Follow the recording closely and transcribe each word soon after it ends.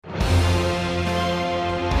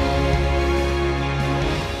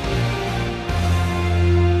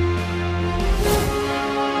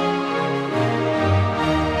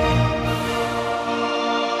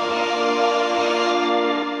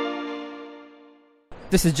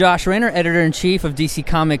This is Josh Rayner, Editor-in-Chief of DC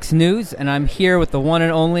Comics News, and I'm here with the one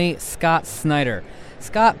and only Scott Snyder.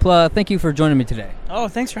 Scott, thank you for joining me today. Oh,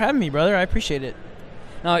 thanks for having me, brother. I appreciate it.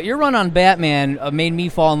 Now, your run on Batman made me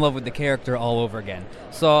fall in love with the character all over again.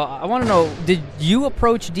 So I want to know, did you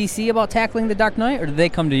approach DC about tackling The Dark Knight, or did they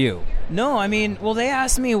come to you? No, they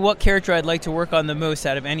asked me what character I'd like to work on the most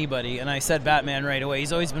out of anybody, and I said Batman right away.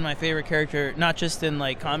 He's always been my favorite character, not just in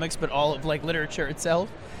comics, but all of literature itself.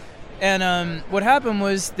 And what happened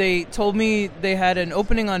was they told me they had an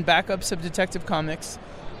opening on backups of Detective Comics.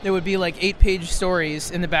 There would be 8-page stories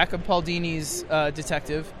in the back of Paul Dini's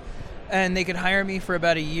Detective, and they could hire me for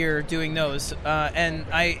about a year doing those. And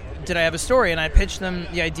I have a story, and I pitched them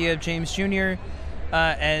the idea of James Jr.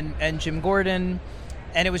 And Jim Gordon,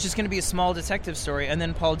 and it was just going to be a small detective story. And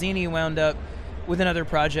then Paul Dini wound up with another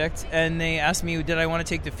project, and they asked me, did I want to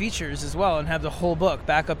take the features as well and have the whole book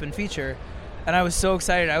backup and feature? And I was so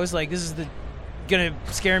excited. I was like, this is going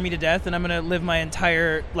to scare me to death, and I'm going to live my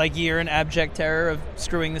entire year in abject terror of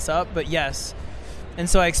screwing this up, but yes. And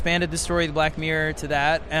so I expanded the story, The Black Mirror, to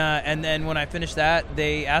that. And then when I finished that,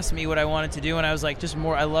 they asked me what I wanted to do, and I was like, just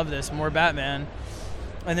more, I love this, more Batman.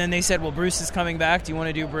 And then they said, well, Bruce is coming back. Do you want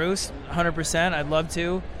to do Bruce? 100%. I'd love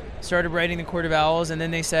to. Started writing The Court of Owls, and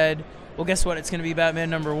then they said, well, guess what? It's going to be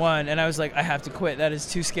Batman #1. And I was like, I have to quit. That is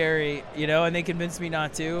too scary, And they convinced me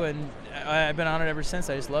not to, and I've been on it ever since.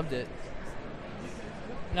 I just loved it.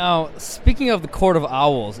 Now, speaking of The Court of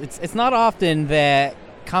Owls, it's not often that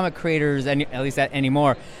comic creators, at least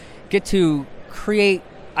anymore, get to create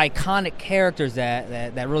iconic characters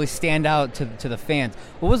that really stand out to the fans.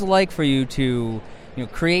 What was it like for you to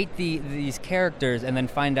create these characters and then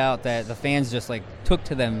find out that the fans just took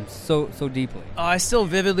to them so deeply? Oh, I still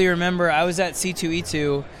vividly remember I was at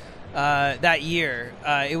C2E2 that year.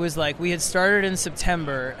 It was we had started in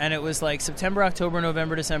September, and it was September, October,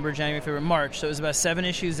 November, December, January, February, March. So it was about 7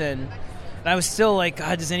 issues in. And I was still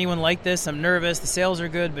God, does anyone like this? I'm nervous. The sales are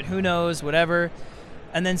good, but who knows? Whatever.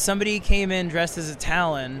 And then somebody came in dressed as a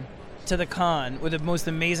Talon to the con with the most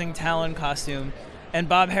amazing Talon costume. And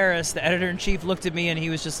Bob Harris, the editor-in-chief, looked at me, and he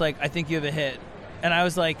was just like, I think you have a hit. And I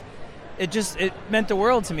was like, it meant the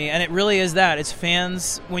world to me. And it really is that. It's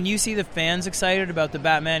fans. When you see the fans excited about the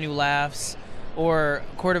Batman Who Laughs, or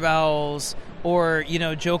Court of Owls, or,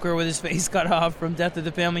 Joker with his face cut off from Death of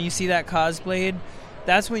the Family, you see that cosplayed,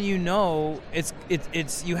 that's when you know it's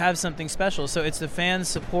you have something special. So it's the fans'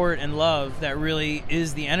 support and love that really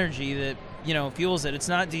is the energy that, fuels it. It's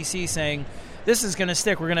not DC saying, this is going to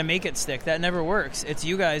stick, we're going to make it stick. That never works. It's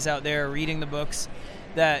you guys out there reading the books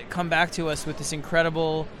that come back to us with this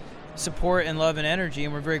incredible support and love and energy,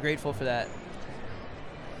 and we're very grateful for that.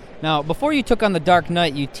 Now, before you took on The Dark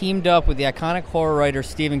Knight, you teamed up with the iconic horror writer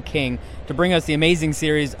Stephen King to bring us the amazing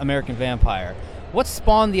series American Vampire. What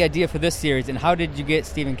spawned the idea for this series, and how did you get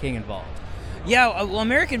Stephen King involved? Yeah, well,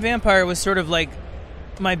 American Vampire was sort of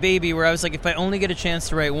my baby, where I was if I only get a chance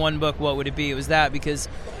to write one book, what would it be? It was that, because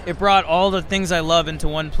it brought all the things I love into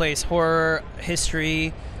one place: horror,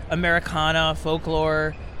 history, Americana,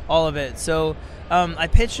 folklore, all of it. So I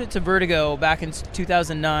pitched it to Vertigo back in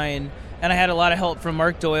 2009, and I had a lot of help from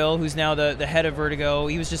Mark Doyle, who's now the head of Vertigo.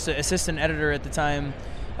 He was just an assistant editor at the time.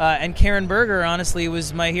 And Karen Berger, honestly,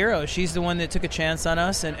 was my hero. She's the one that took a chance on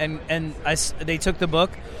us, and they took the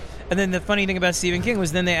book. And then the funny thing about Stephen King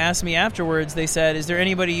was then they asked me afterwards, they said, is there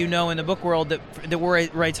anybody in the book world that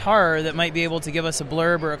writes horror that might be able to give us a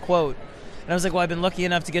blurb or a quote? And I was like, well, I've been lucky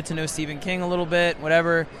enough to get to know Stephen King a little bit,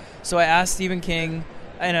 whatever. So I asked Stephen King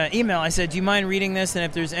in an email, I said, do you mind reading this? And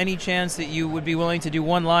if there's any chance that you would be willing to do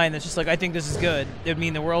one line that's just I think this is good, it would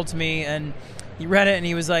mean the world to me. And he read it, and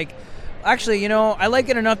he was like, actually, I like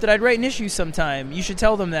it enough that I'd write an issue sometime. You should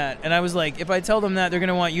tell them that. And I was like, if I tell them that, they're going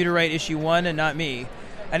to want you to write issue 1 and not me.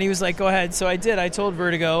 And he was like, go ahead. So I did. I told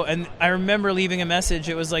Vertigo, and I remember leaving a message.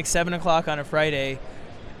 It was 7 o'clock on a Friday.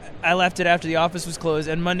 I left it after the office was closed,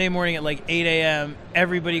 and Monday morning at 8 a.m.,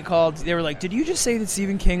 everybody called. They were like, did you just say that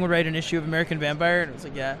Stephen King would write an issue of American Vampire? And I was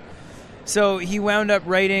like, yeah. So he wound up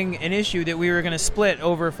writing an issue that we were going to split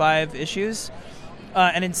over 5 issues.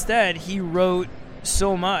 And instead, he wrote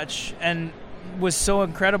so much and was so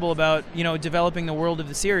incredible about, developing the world of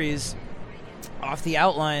the series off the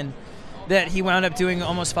outline, that he wound up doing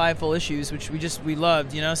almost 5 full issues, which we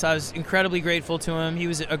loved, So I was incredibly grateful to him.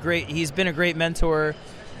 He's been a great mentor,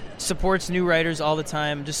 supports new writers all the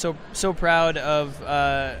time. Just so proud of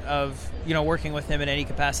working with him in any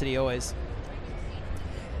capacity always.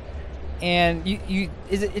 And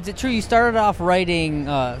is it true you started off writing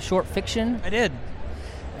short fiction? I did.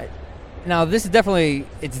 Now, this is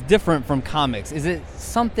it's different from comics. Is it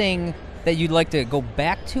something that you'd like to go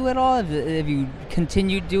back to at all? Have you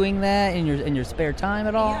continued doing that in your spare time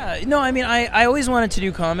at all? Yeah, no, I mean, I always wanted to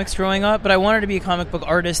do comics growing up, but I wanted to be a comic book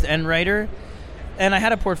artist and writer. And I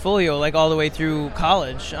had a portfolio like all the way through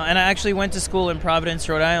college. And I actually went to school in Providence,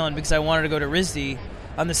 Rhode Island, because I wanted to go to RISD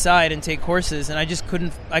on the side and take courses, and I just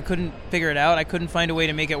couldn't figure it out. I couldn't find a way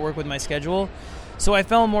to make it work with my schedule. So I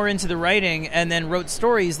fell more into the writing and then wrote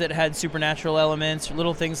stories that had supernatural elements,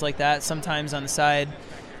 little things like that, sometimes on the side.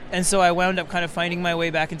 And so I wound up kind of finding my way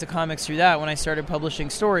back into comics through that. When I started publishing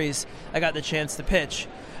stories, I got the chance to pitch.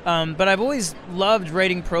 But I've always loved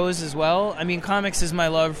writing prose as well. I mean, comics is my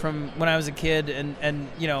love from when I was a kid, and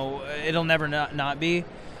you know, it'll never not be.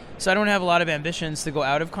 So I don't have a lot of ambitions to go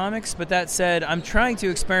out of comics. But that said, I'm trying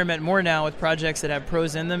to experiment more now with projects that have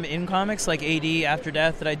prose in them in comics, like AD, After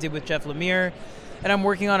Death, that I did with Jeff Lemire. And I'm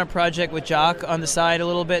working on a project with Jock on the side a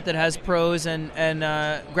little bit that has prose and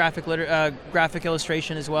graphic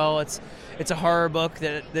illustration as well. It's a horror book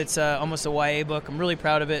that's almost a YA book. I'm really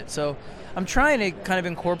proud of it. So I'm trying to kind of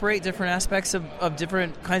incorporate different aspects of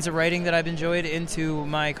different kinds of writing that I've enjoyed into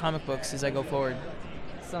my comic books as I go forward.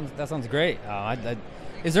 That sounds great.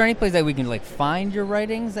 Is there any place that we can find your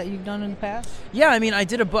writings that you've done in the past? Yeah, I mean, I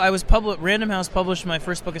did a book. Random House published my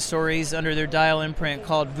first book of stories under their Dial imprint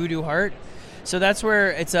called Voodoo Heart. So that's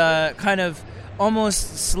where it's a kind of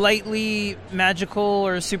almost slightly magical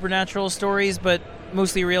or supernatural stories, but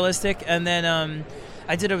mostly realistic. And then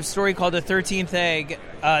I did a story called The 13th Egg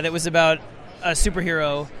that was about a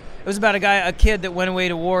superhero. It was about a kid that went away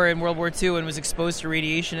to war in World War II and was exposed to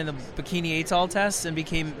radiation in the Bikini Atoll tests and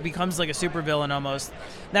becomes like a supervillain almost.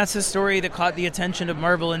 And that's a story that caught the attention of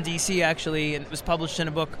Marvel and DC, actually, and it was published in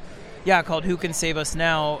a book, called Who Can Save Us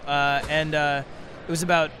Now? It was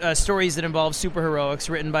about stories that involve superheroics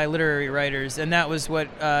written by literary writers, and that was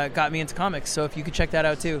what got me into comics. So if you could check that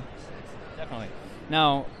out too. Definitely.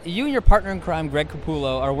 Now, you and your partner in crime, Greg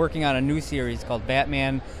Capullo, are working on a new series called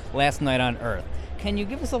Batman Last Night on Earth. Can you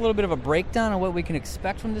give us a little bit of a breakdown on what we can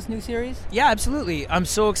expect from this new series? Yeah, absolutely. I'm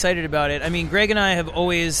so excited about it. I mean, Greg and I have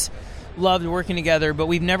always loved working together, but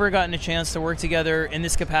we've never gotten a chance to work together in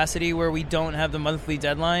this capacity where we don't have the monthly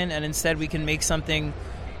deadline, and instead we can make something,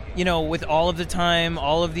 with all of the time,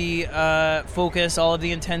 all of the focus, all of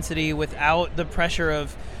the intensity, without the pressure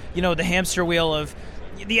of, the hamster wheel of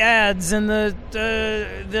the ads and the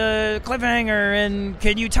cliffhanger, and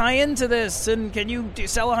can you tie into this, and can you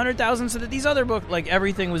sell 100,000 so that these other books,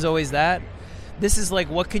 everything was always that. This is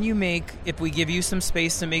what can you make if we give you some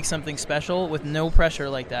space to make something special with no pressure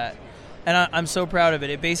like that. And I'm so proud of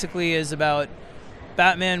it. It basically is about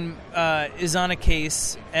Batman is on a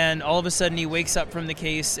case, and all of a sudden he wakes up from the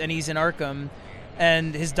case, and he's in Arkham,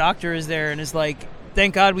 and his doctor is there and is like,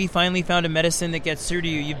 thank God we finally found a medicine that gets through to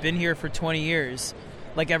you. You've been here for 20 years.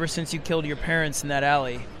 Ever since you killed your parents in that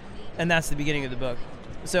alley. And that's the beginning of the book.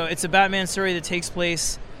 So it's a Batman story that takes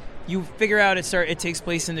place, you figure out it takes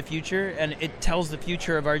place in the future, and it tells the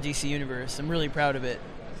future of our DC universe. I'm really proud of it.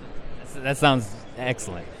 That sounds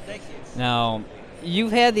excellent. Thank you. Now,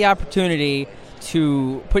 you've had the opportunity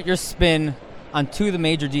to put your spin on two of the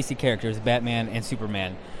major DC characters, Batman and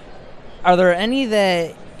Superman. Are there any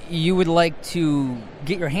that you would like to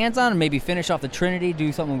get your hands on and maybe finish off the Trinity,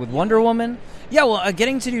 do something with Wonder Woman? Yeah, well,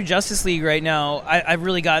 getting to do Justice League right now, I've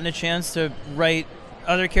really gotten a chance to write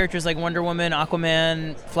other characters like Wonder Woman,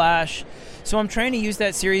 Aquaman, Flash. So I'm trying to use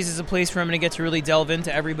that series as a place where I'm going to get to really delve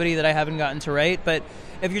into everybody that I haven't gotten to write. But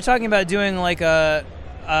if you're talking about doing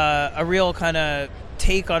a real kind of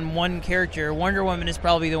take on one character, Wonder Woman is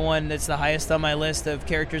probably the one that's the highest on my list of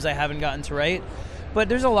characters I haven't gotten to write. But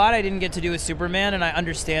there's a lot I didn't get to do with Superman, and I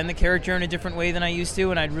understand the character in a different way than I used to,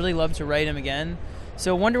 and I'd really love to write him again.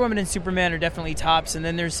 So Wonder Woman and Superman are definitely tops, and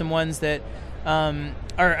then there's some ones that are,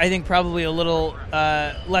 I think, probably a little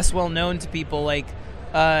less well-known to people, like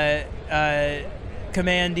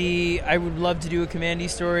Kamandi. I would love to do a Kamandi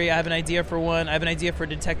story. I have an idea for one. I have an idea for a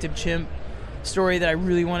Detective Chimp story that I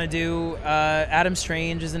really want to do. Adam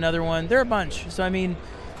Strange is another one. There are a bunch. So, I mean,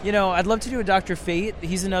 I'd love to do a Dr. Fate.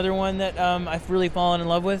 He's another one that I've really fallen in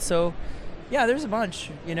love with. So, yeah, there's a bunch.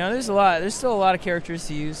 There's a lot. There's still a lot of characters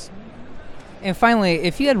to use. And finally,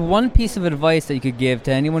 if you had one piece of advice that you could give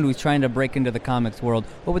to anyone who's trying to break into the comics world,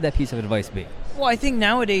 what would that piece of advice be? Well, I think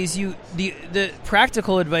nowadays the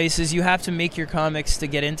practical advice is you have to make your comics to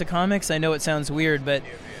get into comics. I know it sounds weird, but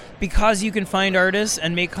because you can find artists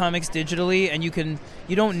and make comics digitally, and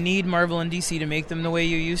you don't need Marvel and DC to make them the way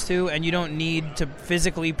you used to, and you don't need to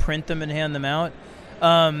physically print them and hand them out.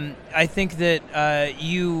 I think that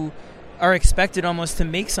you are expected almost to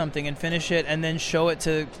make something and finish it and then show it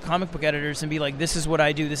to comic book editors and be like, this is what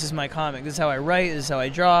I do, this is my comic, this is how I write, this is how I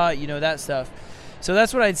draw, that stuff. So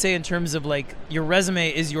that's what I'd say in terms of like your resume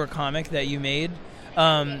is your comic that you made.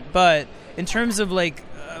 But in terms of like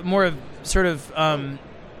more of sort of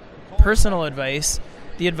personal advice,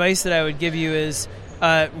 the advice that I would give you is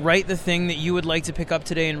write the thing that you would like to pick up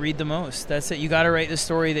today and read the most. That's it. You got to write the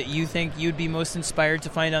story that you think you'd be most inspired to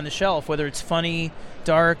find on the shelf, whether it's funny,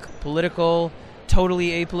 dark, political, totally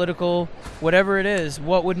apolitical, whatever it is.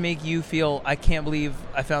 What would make you feel, I can't believe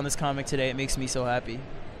I found this comic today. It makes me so happy.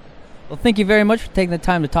 Well, thank you very much for taking the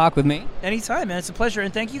time to talk with me. Anytime, man. It's a pleasure.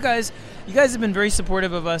 And thank you guys. You guys have been very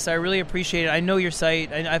supportive of us. I really appreciate it. I know your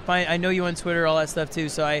site. I know you on Twitter, all that stuff too.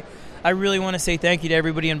 So I really want to say thank you to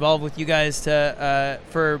everybody involved with you guys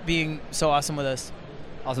for being so awesome with us.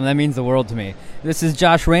 Awesome. That means the world to me. This is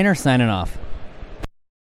Josh Rayner signing off.